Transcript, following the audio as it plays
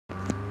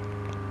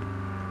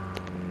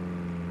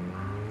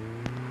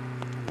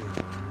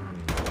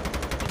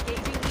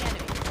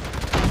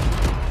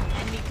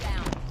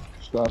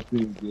Stop the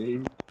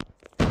engage.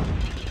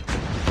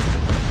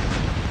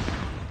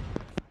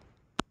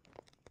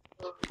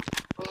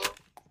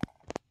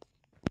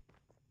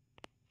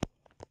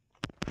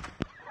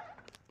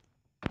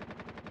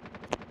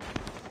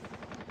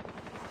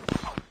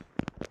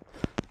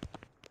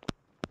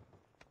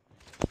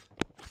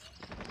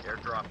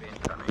 Airdrop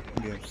incoming.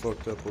 I'm getting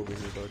fucked up over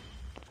here, dog.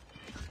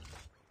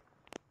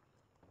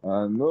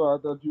 I know. I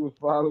thought you was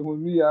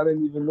following me. I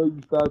didn't even know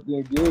you stopped the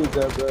engage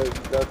after you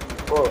got too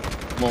far.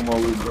 I'm on my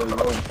way back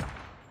home.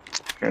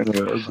 Yeah,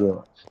 that's good.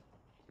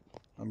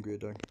 I'm good,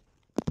 dog.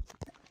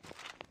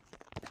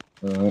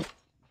 Alright.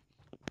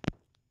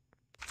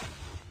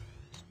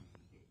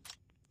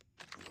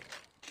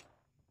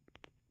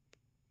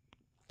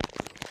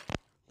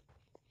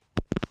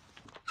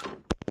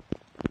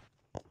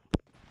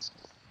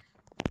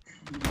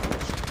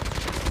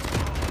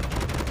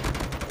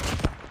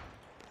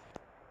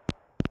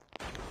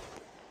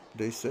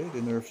 They say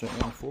they nerfed the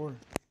M4.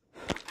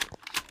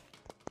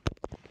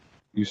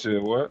 You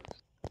said what?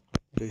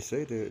 They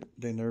say that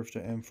they nerfed the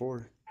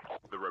M4.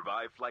 The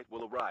revived flight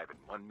will arrive in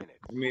 1 minute.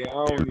 I mean, I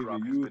don't Airdrop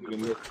even has use been it unless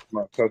delivered. it's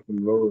my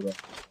custom loader.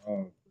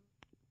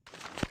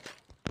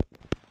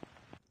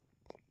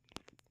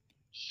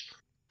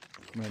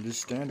 Man, this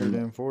standard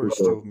M4 is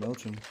still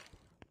melting.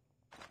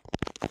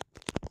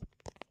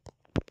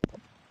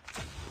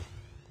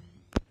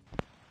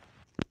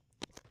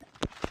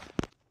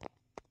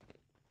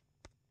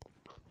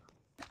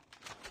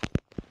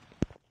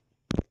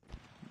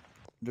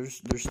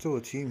 There's still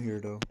a team here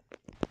though.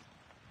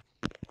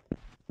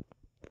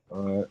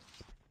 Alright.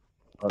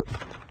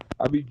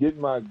 I be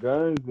getting my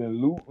guns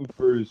and looting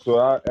first, so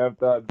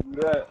after I do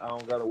that, I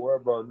don't gotta worry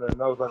about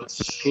nothing else. I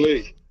just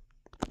play.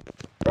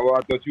 Oh,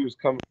 I thought you was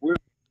coming with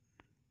me.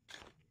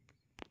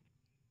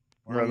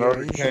 No, Man, I yeah,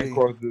 already came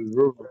across this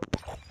river.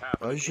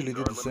 I usually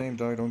do the same,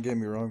 dog. Don't get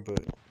me wrong, but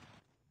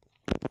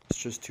it's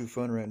just too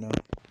fun right now,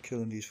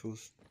 killing these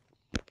fools.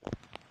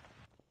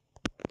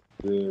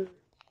 Yeah.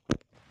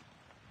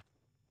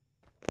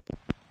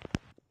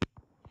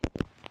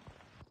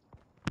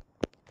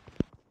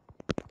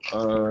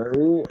 Alright.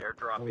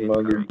 Airdrop I'm gonna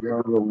incoming. get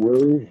on the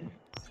way.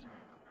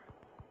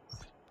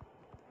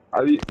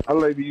 I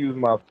like to use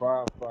my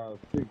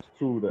 5.56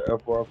 too, the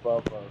FR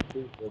 5.56.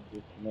 That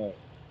bitch snap.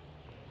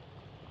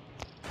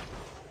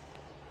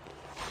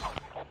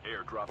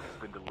 Airdrop has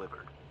been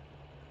delivered.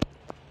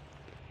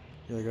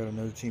 Yeah, I got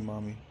another team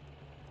on me.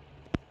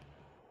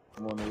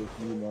 I'm on the with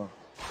me now.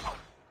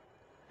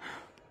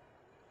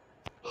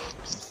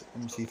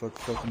 Let me see if I can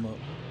fuck them up.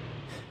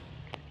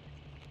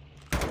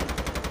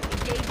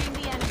 Engaging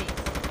the enemy.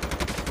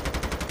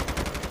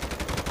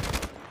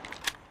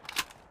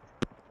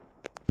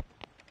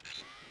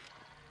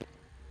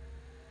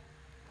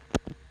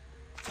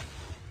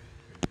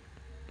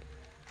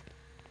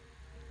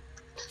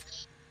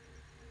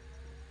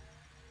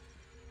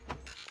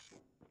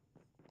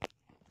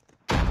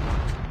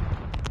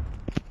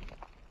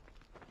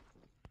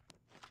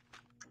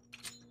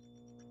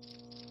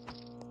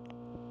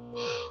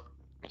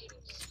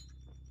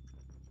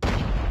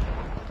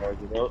 Mark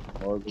it up.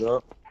 Mark it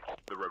up.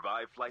 The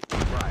revived flight will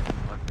arrive in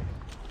 1 minute.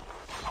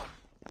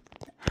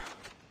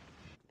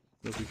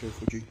 Yo, be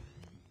careful, G.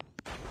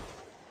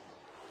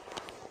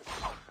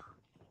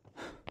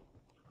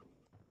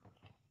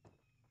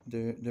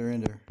 They're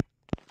in there.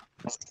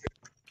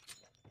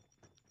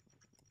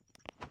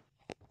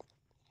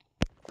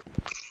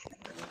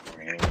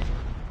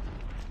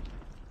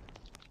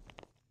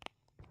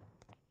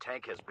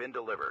 Tank has been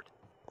delivered.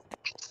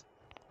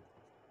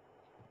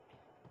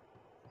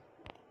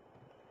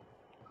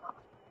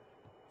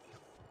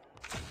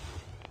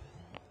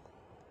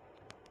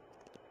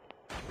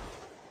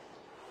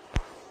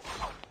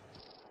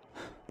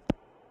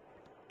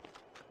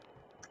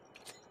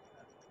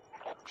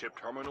 Chip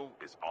terminal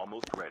is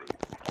almost ready.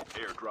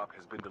 Airdrop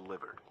has been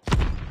delivered.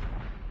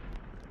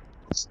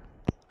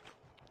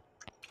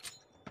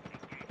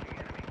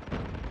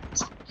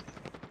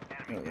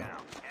 Oh, yeah.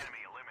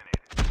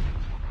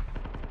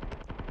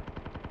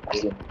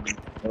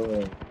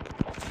 Alright.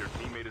 Your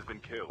teammate has been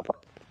killed.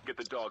 Get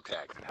the dog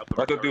tags and help them.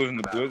 I thought they return was to in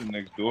the battle. building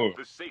next door.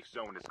 The safe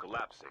zone is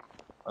collapsing.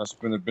 I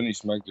spin a Benny,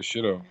 smacked the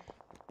shit out of me.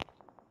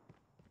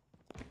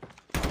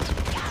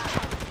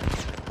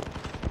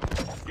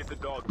 Get the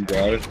dog You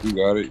tags. got it. You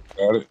got it. You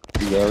got it.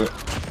 You got it.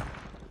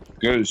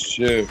 Good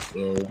shit,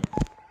 bro.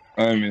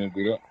 I didn't mean to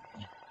do that.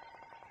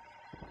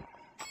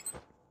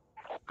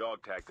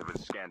 Dog tags have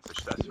been scanned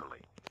successfully.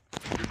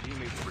 Your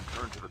teammates will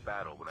return to the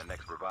battle when the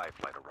next revive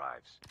flight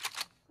arrives.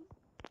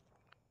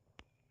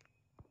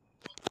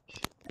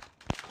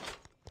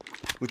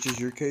 Which is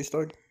your case,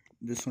 dog?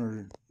 This one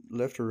or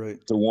left or right?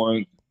 The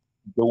one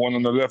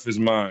on the left is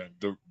mine.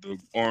 The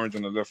orange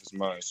on the left is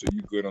mine. So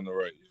you good on the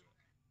right.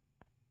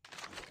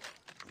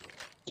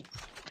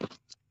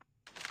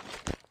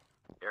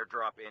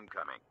 Airdrop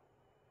incoming.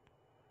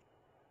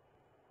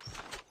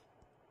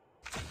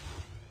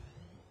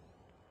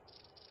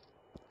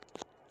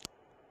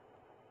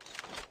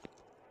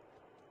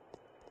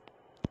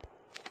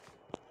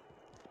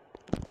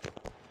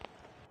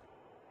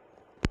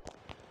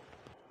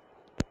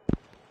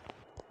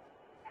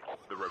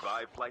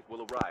 Revive flight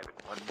will arrive in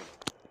 1 minute.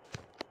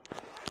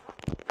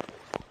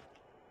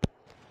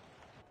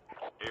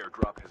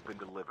 Airdrop has been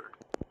delivered.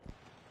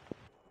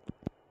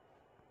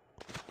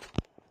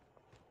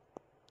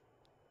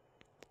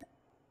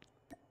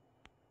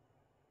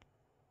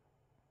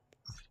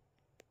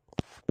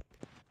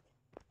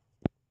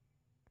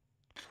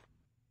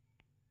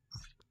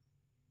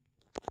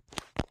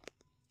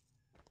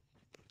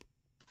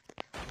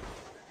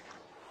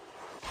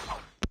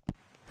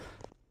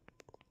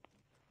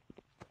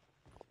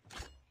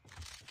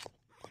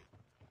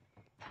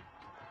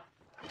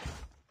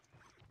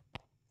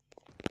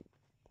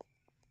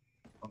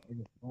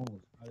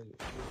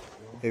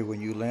 Hey,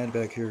 when you land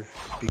back here,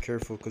 be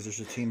careful because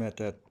there's a team at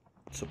that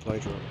supply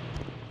drop.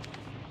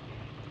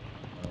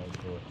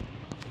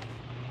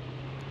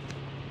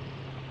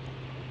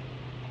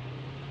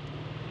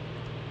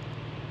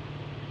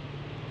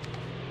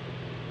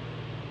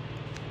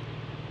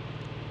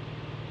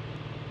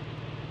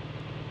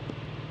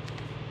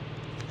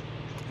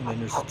 And then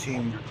there's a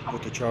team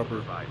with the chopper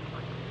Revive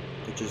flight.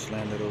 that just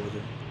landed over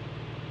there.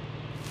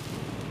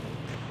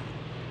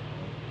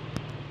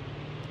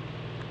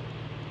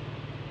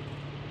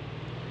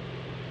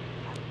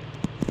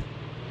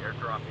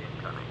 Airdrop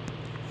incoming.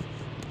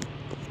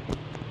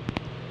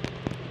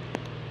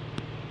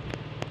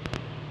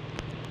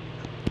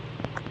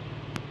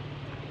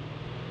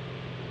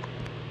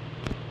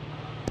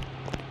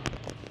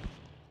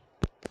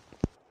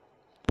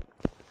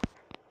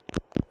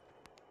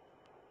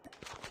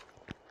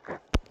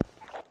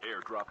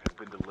 Airdrop has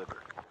been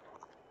delivered.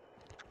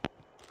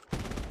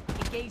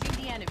 Engaging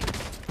the enemy.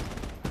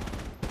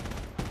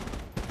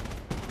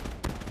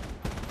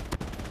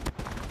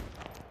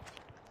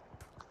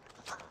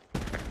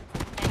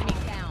 Enemy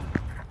down.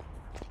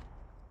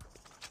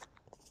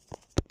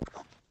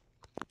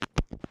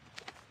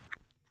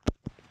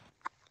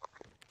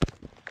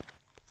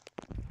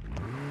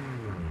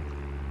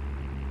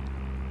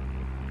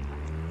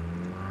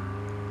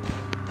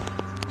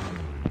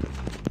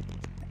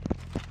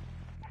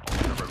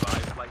 The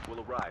revived flight will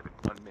arrive in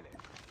 1 minute.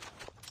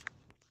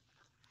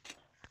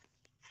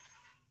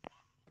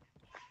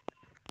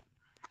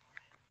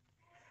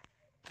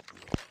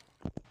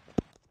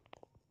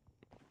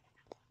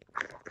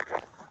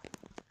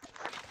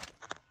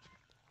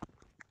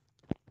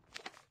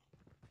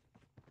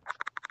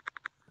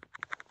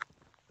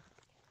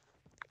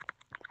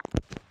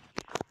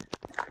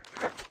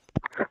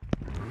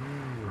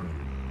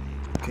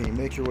 Can you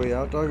make your way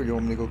out, dog, or you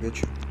want me to go get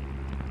you?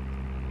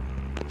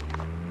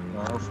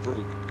 No, I'm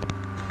straight.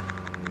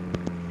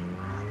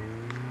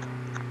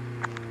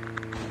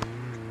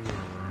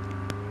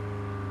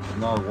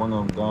 Not one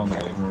of them down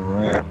there even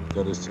ran.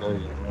 Gotta say,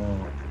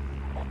 man.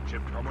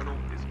 Chip terminal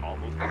is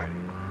almost ready.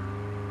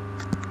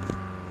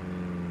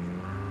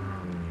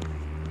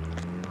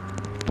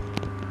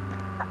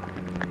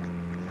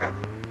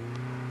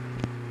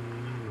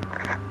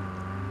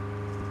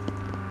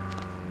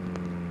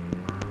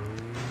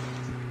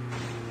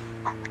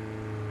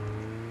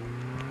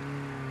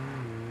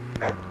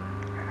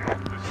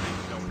 The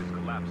safe zone is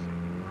collapsing.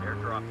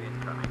 Airdrop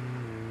incoming.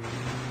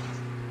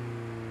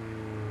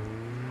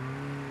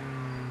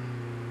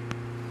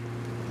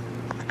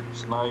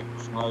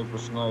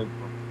 Sniper.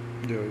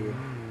 Yeah.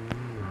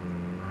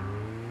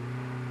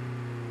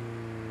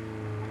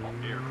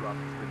 Airdrop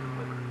has been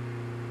delivered.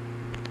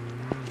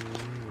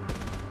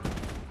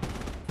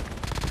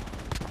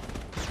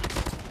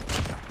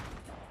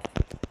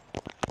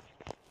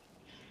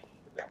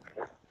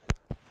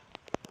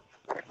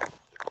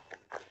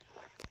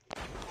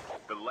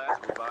 The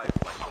last revived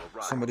flight will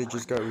arrive. Somebody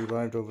just got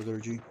revived over there,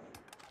 G.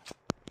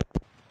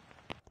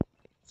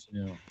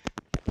 Yeah.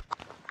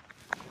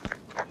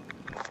 I'm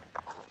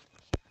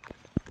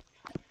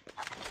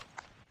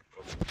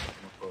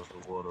across the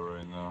water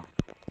right now.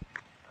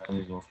 I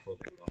ain't gonna fuck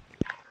with them.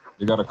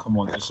 They gotta come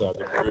on this side of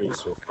the bridge,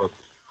 so fuck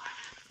it.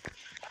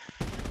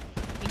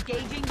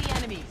 Engaging the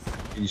enemies.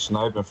 He's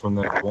sniping from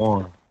that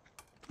barn.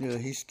 Yeah,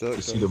 he's stuck.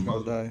 You So see the he's gonna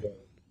mother? die.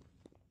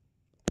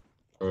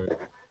 Alright.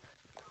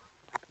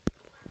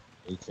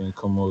 They can't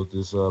come over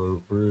this side of the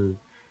bridge.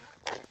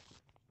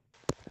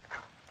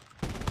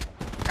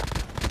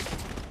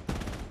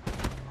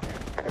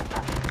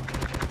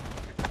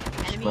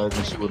 Enemy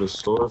Smacking with a eliminated.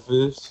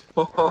 swordfish.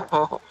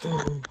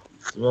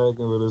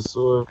 Smacking with a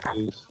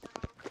swordfish.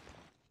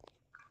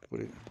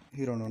 What?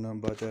 He don't know nothing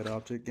about that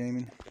Optic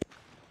Gaming.